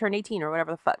registration when you turn 18 or whatever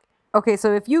the fuck. Okay,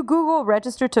 so if you Google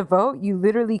register to vote, you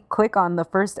literally click on the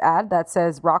first ad that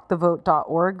says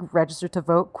rockthevote.org, register to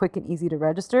vote, quick and easy to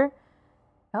register.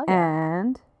 Hell yeah.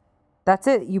 And that's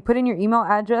it. You put in your email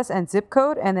address and zip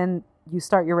code, and then you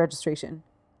start your registration.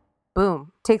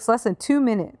 Boom. Takes less than 2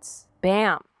 minutes.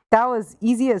 Bam. That was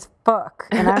easy as fuck.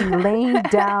 And I'm laying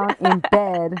down in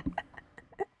bed.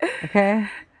 Okay?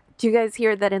 Do you guys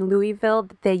hear that in Louisville,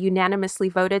 they unanimously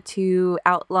voted to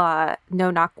outlaw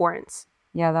no-knock warrants?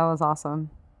 Yeah, that was awesome.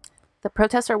 The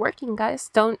protests are working, guys.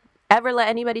 Don't ever let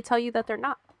anybody tell you that they're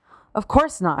not. Of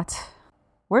course not.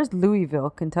 Where's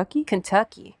Louisville, Kentucky?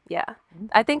 Kentucky, yeah.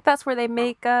 I think that's where they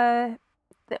make,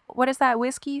 what is that,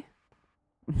 whiskey?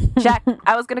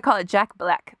 I was going to call it Jack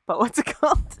Black, but what's it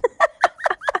called?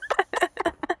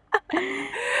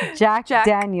 Jack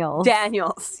Daniels.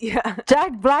 Daniels, yeah.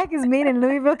 Jack Black is made in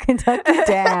Louisville, Kentucky.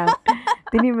 Damn.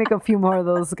 They need to make a few more of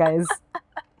those guys.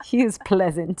 He is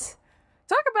pleasant.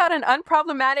 Talk about an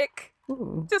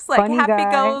unproblematic, just like funny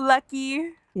happy-go-lucky.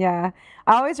 Yeah.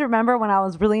 I always remember when I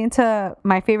was really into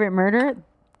My Favorite Murder,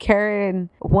 Karen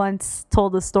once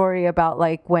told a story about,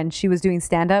 like, when she was doing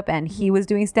stand-up and he was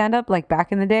doing stand-up, like,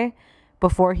 back in the day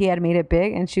before he had made it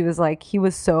big. And she was like, he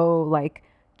was so, like,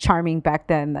 charming back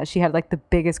then that she had, like, the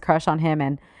biggest crush on him.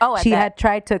 And she had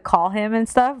tried to call him and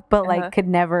stuff, but, like, could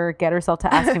never get herself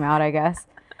to ask him out, I guess.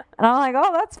 And I'm like,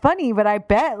 oh, that's funny. But I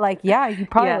bet, like, yeah, you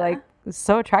probably, like, was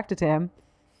so attracted to him.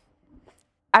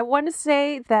 I want to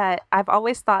say that I've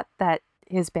always thought that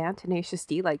his band, Tenacious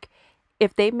D, like,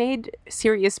 if they made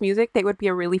serious music, they would be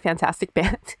a really fantastic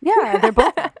band. Yeah, they're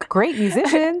both great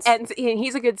musicians. And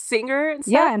he's a good singer and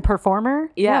stuff. Yeah, and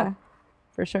performer. Yeah,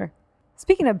 for sure.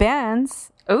 Speaking of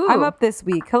bands, Ooh. I'm up this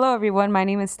week. Hello, everyone. My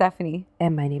name is Stephanie.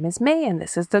 And my name is May, and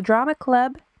this is the Drama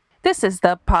Club. This is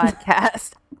the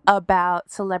podcast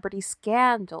about celebrity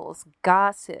scandals,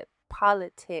 gossip,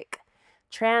 politic,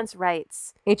 trans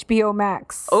rights. HBO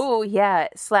Max. Oh, yeah,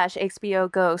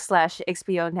 /HBO Go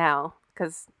 /HBO Now,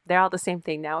 because they're all the same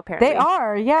thing now, apparently. They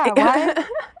are, yeah. Why?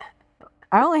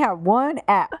 I only have one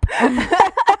app.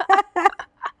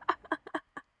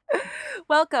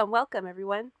 Welcome,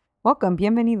 everyone. Welcome,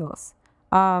 bienvenidos.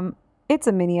 It's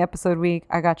a mini episode week.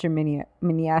 I got your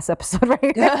mini ass episode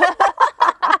right here.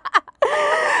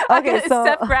 Okay, so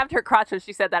Steph grabbed her crotch when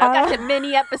she said that. I got your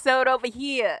mini episode over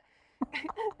here.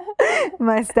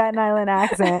 My Staten Island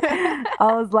accent.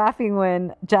 I was laughing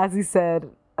when Jazzy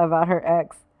said about her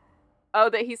ex.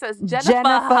 Oh, that he says Jennifer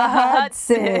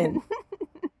Hudson.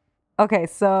 Okay,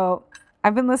 so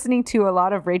I've been listening to a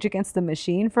lot of Rage Against the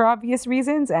Machine for obvious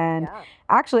reasons, and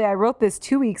actually I wrote this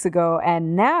 2 weeks ago,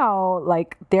 and now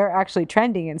like they're actually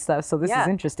trending and stuff, so this is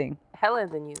interesting. Hella in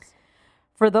the news.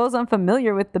 For those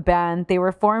unfamiliar with the band, they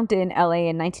were formed in LA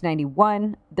in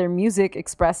 1991. Their music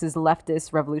expresses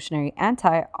leftist, revolutionary,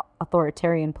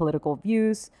 anti-authoritarian political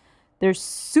views. They're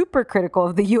super critical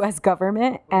of the U.S.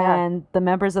 government, and the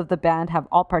members of the band have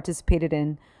all participated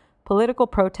in political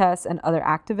protests and other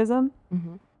activism.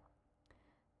 Mm-hmm.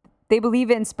 They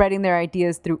believe in spreading their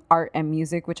ideas through art and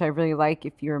music, which I really like,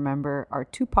 if you remember our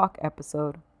Tupac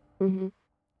episode. Mm-hmm.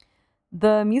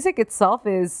 The music itself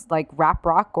is like rap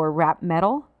rock or rap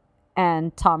metal,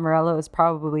 and Tom Morello is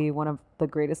probably one of the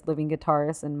greatest living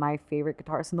guitarists and my favorite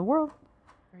guitarist in the world.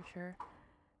 For sure.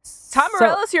 Tom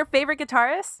Morello's your favorite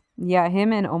guitarist? Yeah,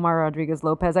 him and Omar Rodriguez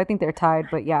Lopez. I think they're tied,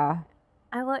 but yeah.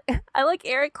 I like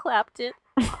Eric Clapton.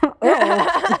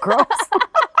 Oh, gross.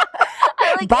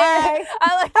 Bye.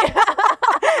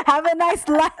 Have a nice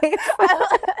life.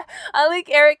 I like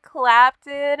Eric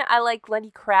Clapton. I like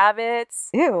Lenny Kravitz.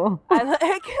 Ew. I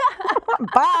like.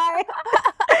 Bye.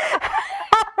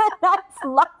 Have a nice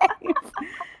life.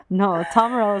 No,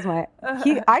 Tom Morello is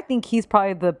I think he's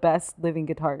probably the best living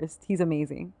guitarist. He's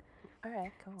amazing. All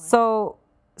right, go on.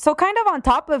 So kind of on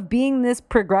top of being this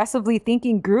progressively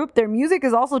thinking group, their music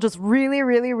is also just really,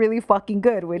 really, really fucking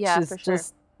good, which is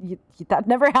just that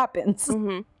never happens.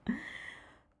 Mm-hmm.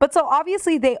 But so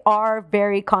obviously they are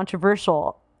very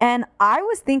controversial. And I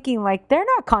was thinking, like, they're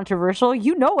not controversial.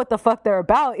 You know what the fuck they're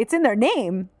about. It's in their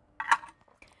name.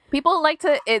 People like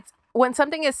to, when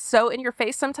something is so in your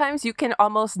face, sometimes you can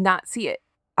almost not see it.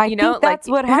 I think that's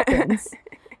what happens.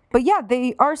 But yeah,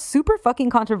 they are super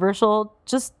fucking controversial.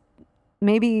 Just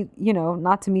maybe,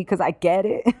 not to me because I get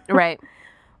it. Right.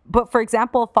 But for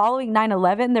example, following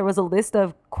 9/11, there was a list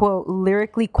of, quote,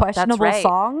 lyrically questionable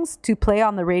songs to play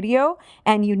on the radio.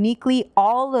 And uniquely,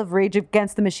 all of Rage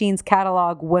Against the Machine's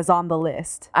catalog was on the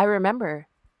list. I remember.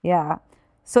 Yeah.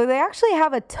 So they actually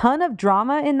have a ton of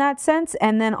drama in that sense.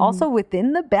 And then also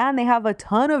within the band, they have a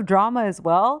ton of drama as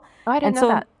well. Oh, I didn't know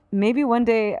that. Maybe one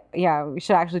day, we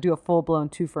should actually do a full-blown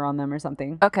twofer on them or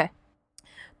something. Okay.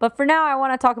 But for now, I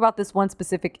want to talk about this one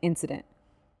specific incident.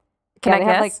 Can I guess?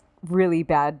 Have, like, really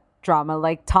bad drama.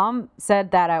 Like, Tom said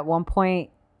that at one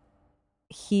point,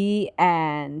 he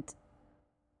and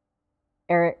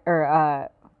Eric, God,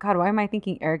 why am I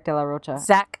thinking Eric De La Rocha?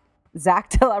 Zach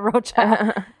De La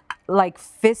Rocha, like,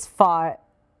 fist fought.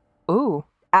 Ooh.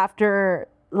 After,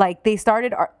 like, they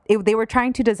were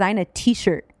trying to design a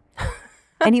T-shirt.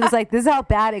 And he was like, this is how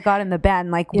bad it got in the band.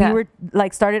 Like, we were,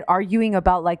 like, started arguing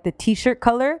about, like, the T-shirt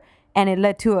color, and it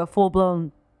led to a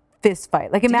full-blown fist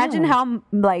fight. Like, imagine how,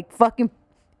 like, fucking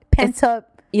pent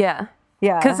up. Yeah.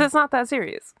 Yeah. Because it's not that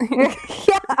serious. Yeah.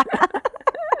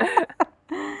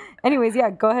 Anyways,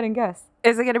 go ahead and guess.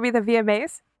 Is it going to be the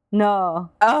VMAs?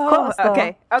 No. Oh, close,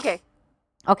 okay.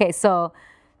 Okay, so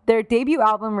their debut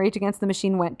album, Rage Against the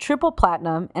Machine, went triple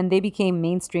platinum, and they became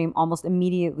mainstream almost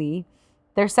immediately.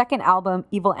 Their second album,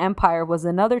 Evil Empire, was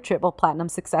another triple platinum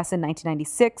success in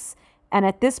 1996. And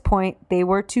at this point, they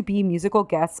were to be musical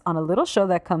guests on a little show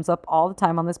that comes up all the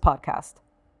time on this podcast,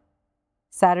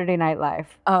 Saturday Night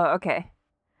Live. Oh, okay.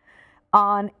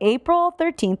 On April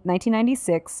 13th,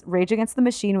 1996, Rage Against the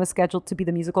Machine was scheduled to be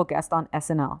the musical guest on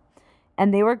SNL.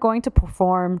 And they were going to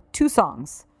perform 2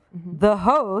 songs. Mm-hmm. The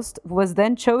host was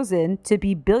then chosen to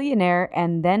be billionaire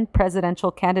and then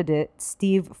presidential candidate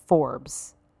Steve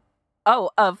Forbes.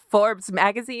 Oh, of Forbes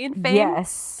magazine fame?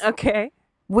 Yes. Okay.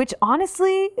 Which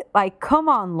honestly, like, come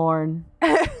on, Lorne.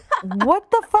 What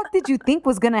the fuck did you think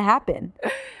was going to happen?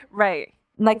 Right.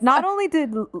 Like, not only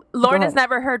did... Lorne has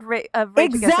never heard of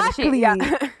Rage Against the Machine.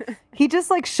 Yeah. He just,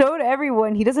 like, showed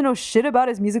everyone he doesn't know shit about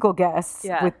his musical guests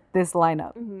with this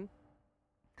lineup. Mm-hmm.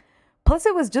 plus,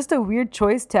 it was just a weird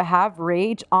choice to have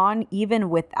Rage on even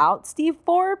without Steve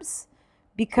Forbes,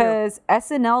 because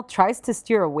SNL tries to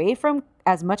steer away from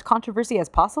as much controversy as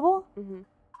possible. Mhm.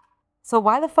 So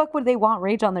why the fuck would they want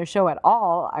Rage on their show at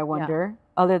all, I wonder,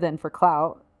 other than for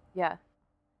clout? Yeah.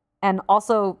 And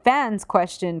also, fans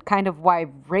question kind of why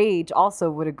Rage also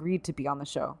would agree to be on the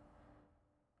show.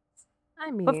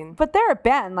 I mean, But they're a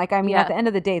band. Like, I mean, Yeah. at the end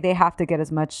of the day, they have to get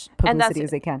as much And that's- publicity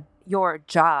as they can. your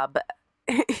job.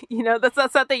 That's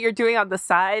not something you're doing on the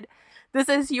side. This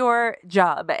is your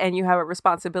job, and you have a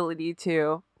responsibility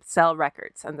to sell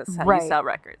records, and that's how Right. you sell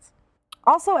records.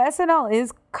 Also, SNL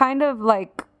is kind of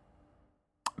like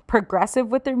progressive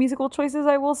with their musical choices,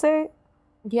 I will say.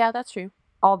 Yeah, that's true.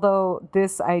 Although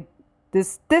this I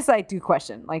do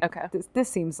question. Like, Okay. this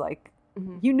seems like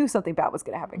Mhm. you knew something bad was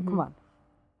going to happen. Come Mhm. on.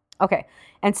 Okay.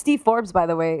 And Steve Forbes, by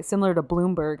the way, similar to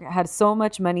Bloomberg, had so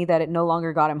much money that it no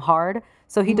longer got him hard.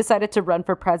 So he decided to run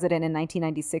for president in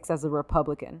 1996 as a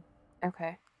Republican.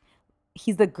 Okay.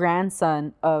 He's the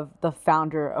grandson of the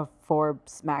founder of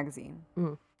Forbes magazine.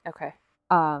 Okay.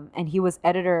 And he was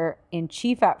editor in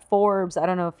chief at Forbes. I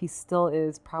don't know if he still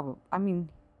is. Probably. I mean,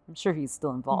 I'm sure he's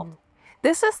still involved.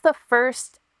 This is the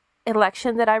first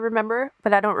election that I remember,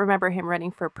 but I don't remember him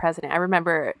running for president. I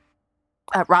remember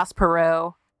Ross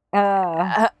Perot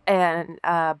and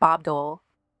Bob Dole.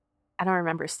 I don't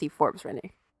remember Steve Forbes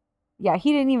running. Yeah,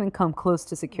 he didn't even come close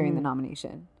to securing the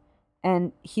nomination.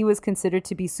 And he was considered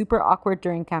to be super awkward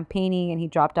during campaigning, and he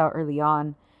dropped out early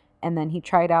on. And then he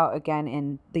tried out again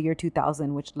in the year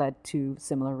 2000, which led to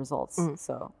similar results.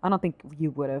 So I don't think you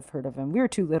would have heard of him. We were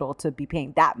too little to be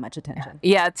paying that much attention.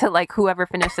 Yeah, to like whoever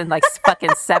finished in like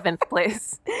fucking 7th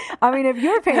place. I mean, if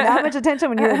you were paying that much attention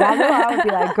when you were that little, I would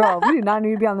be like, girl, we do not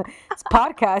need to be on this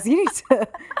podcast. You need to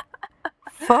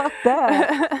fuck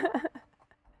that.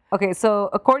 Okay, so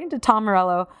according to Tom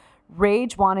Morello,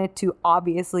 Rage wanted to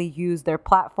obviously use their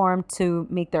platform to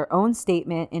make their own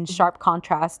statement in sharp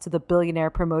contrast to the billionaire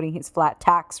promoting his flat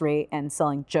tax rate and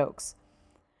selling jokes.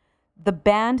 The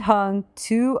band hung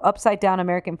 2 upside-down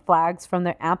American flags from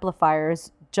their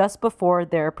amplifiers just before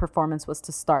their performance was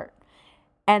to start.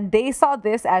 And they saw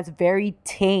this as very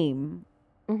tame.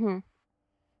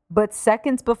 But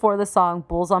seconds before the song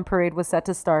Bulls on Parade was set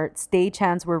to start,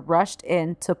 stagehands were rushed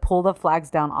in to pull the flags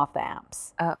down off the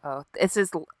amps. Uh-oh. This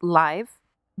is live?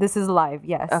 This is live,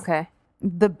 yes. Okay.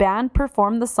 The band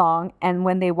performed the song, and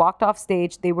when they walked off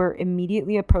stage, they were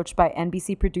immediately approached by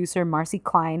NBC producer Marcy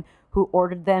Klein, who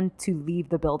ordered them to leave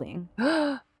the building.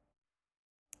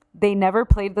 They never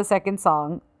played the second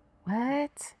song.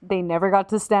 What? They never got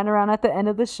to stand around at the end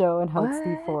of the show and hug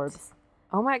Steve What? Forbes.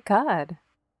 Oh my God.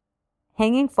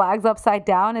 Hanging flags upside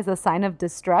down is a sign of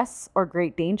distress or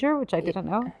great danger, which I didn't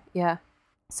know. Yeah.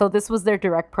 So this was their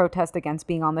direct protest against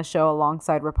being on the show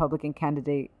alongside Republican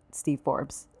candidate Steve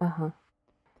Forbes.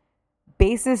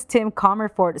 Bassist Tim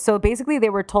Comerford. So basically they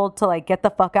were told to like get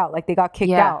the fuck out. Like they got kicked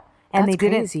Yeah, out. And that's they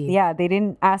didn't crazy. Yeah, they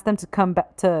didn't ask them to come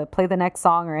back to play the next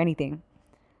song or anything.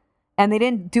 And they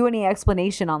didn't do any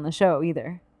explanation on the show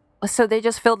either. So they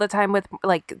just filled the time with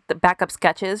like the backup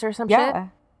sketches or some shit? Yeah.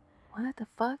 What the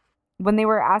fuck? When they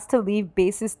were asked to leave,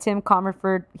 bassist Tim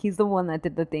Comerford, he's the one that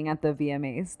did the thing at the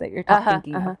VMAs that you're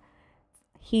thinking of.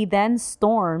 He then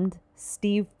stormed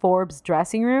Steve Forbes'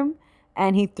 dressing room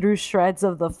and he threw shreds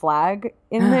of the flag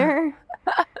in there.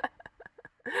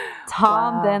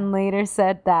 Tom then later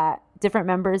said that different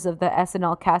members of the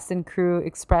SNL cast and crew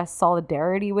expressed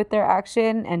solidarity with their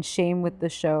action and shame with the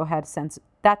show had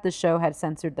that the show had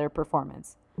censored their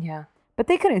performance. Yeah. But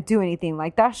they couldn't do anything.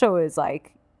 Like that show is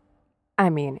like I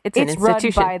mean, it's an run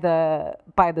institution.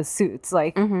 by the suits.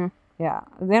 Like yeah,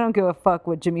 they don't give a fuck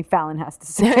what Jimmy Fallon has to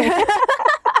say.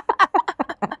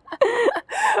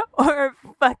 Or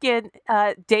fucking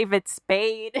David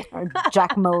Spade. Or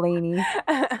Jack Mulaney.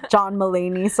 John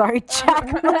Mulaney. Sorry, Jack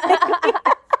Mulaney.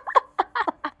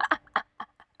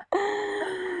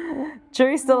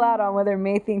 Jury's still out on whether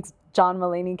May thinks John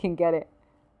Mulaney can get it.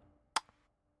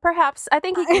 Perhaps. I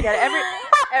think he can get it.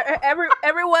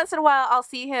 Every once in a while, I'll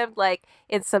see him like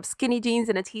in some skinny jeans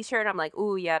and a t-shirt. I'm like,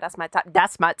 ooh, yeah, that's my type.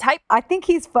 That's my type. I think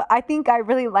I think I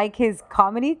really like his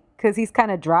comedy because he's kind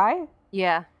of dry.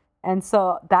 Yeah. And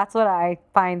so that's what I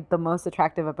find the most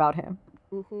attractive about him.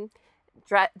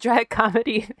 Dry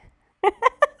comedy.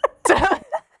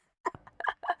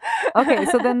 Okay,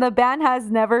 so then the band has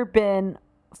never been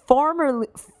formally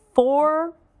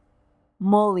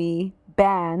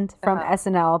banned from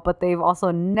SNL, but they've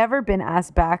also never been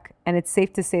asked back, and it's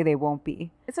safe to say they won't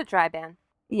be. It's a dry band.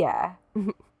 Yeah.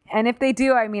 And if they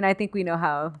do, I mean, I think we know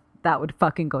how that would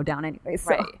fucking go down anyway.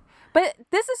 So. Right. But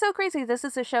this is so crazy. This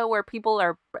is a show where people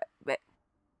are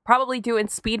probably doing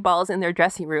speedballs in their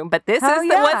dressing room, but this Hell is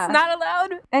yeah. what's not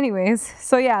allowed. Anyways,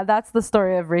 so yeah, that's the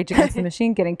story of Rage Against the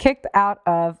Machine getting kicked out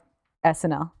of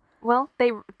SNL. Well,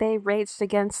 they raged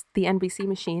against the NBC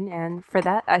machine, and for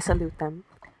that, I salute them.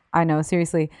 I know,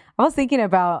 seriously. I was thinking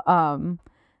about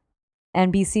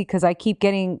NBC because I keep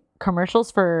getting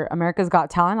commercials for America's Got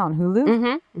Talent on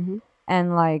Hulu, Mm-hmm.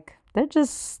 and like they're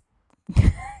just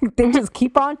they just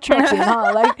keep on trucking,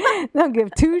 huh? Like they don't give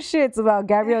two shits about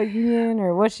Gabrielle Union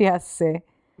or what she has to say.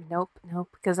 Nope,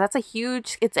 because that's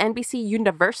it's NBC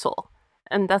Universal.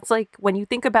 And that's like, when you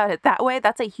think about it that way,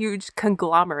 that's a huge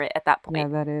conglomerate at that Yeah,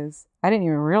 point. that is. I didn't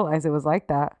even realize it was like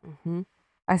that. Mm-hmm.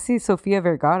 I see Sofia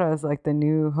Vergara as like the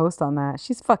new host on that.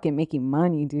 She's fucking making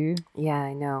money, dude. Yeah,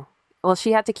 I know. Well,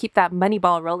 she had to keep that money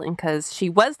ball rolling because she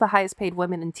was the highest paid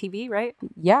woman in TV, right?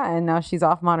 Yeah, and now she's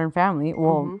off Modern Family.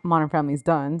 Well, Modern Family's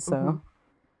done, so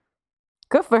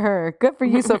good for her. Good for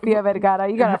you, Sofia Vergara.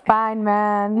 You got a fine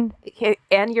man.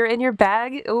 And you're in your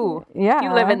bag. Ooh, Yeah,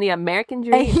 you live in the American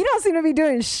dream. And he don't seem to be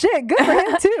doing shit. Good for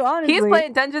him too. Honestly, He's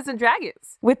playing Dungeons and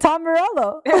Dragons with Tom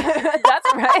Morello.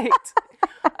 That's right.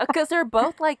 Because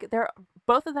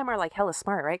both of them are like hella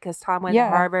smart, right? Because Tom went to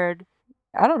Harvard.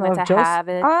 I don't know Went if to Joe's.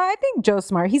 Harvard. I think Joe's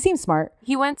smart. He seems smart.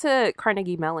 He went to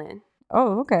Carnegie Mellon,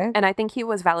 Oh, okay. and I think he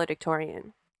was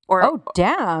valedictorian, or Oh,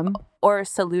 damn. or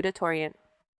salutatorian.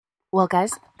 Well,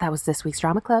 guys, that was this week's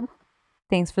Drama Club.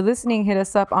 Thanks for listening. Hit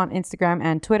us up on Instagram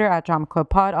and Twitter at Drama Club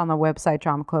Pod, on the website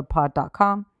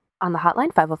dramaclubpod.com. On the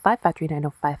hotline,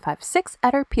 505-539-0556,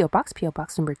 at our P.O. Box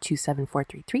number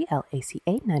 27433,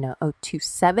 LACA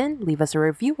 90027. Leave us a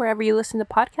review wherever you listen to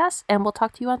podcasts, and we'll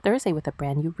talk to you on Thursday with a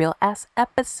brand new Real Ass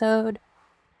episode.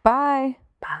 Bye.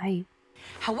 Bye.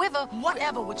 However,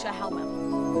 whatever with your helmet.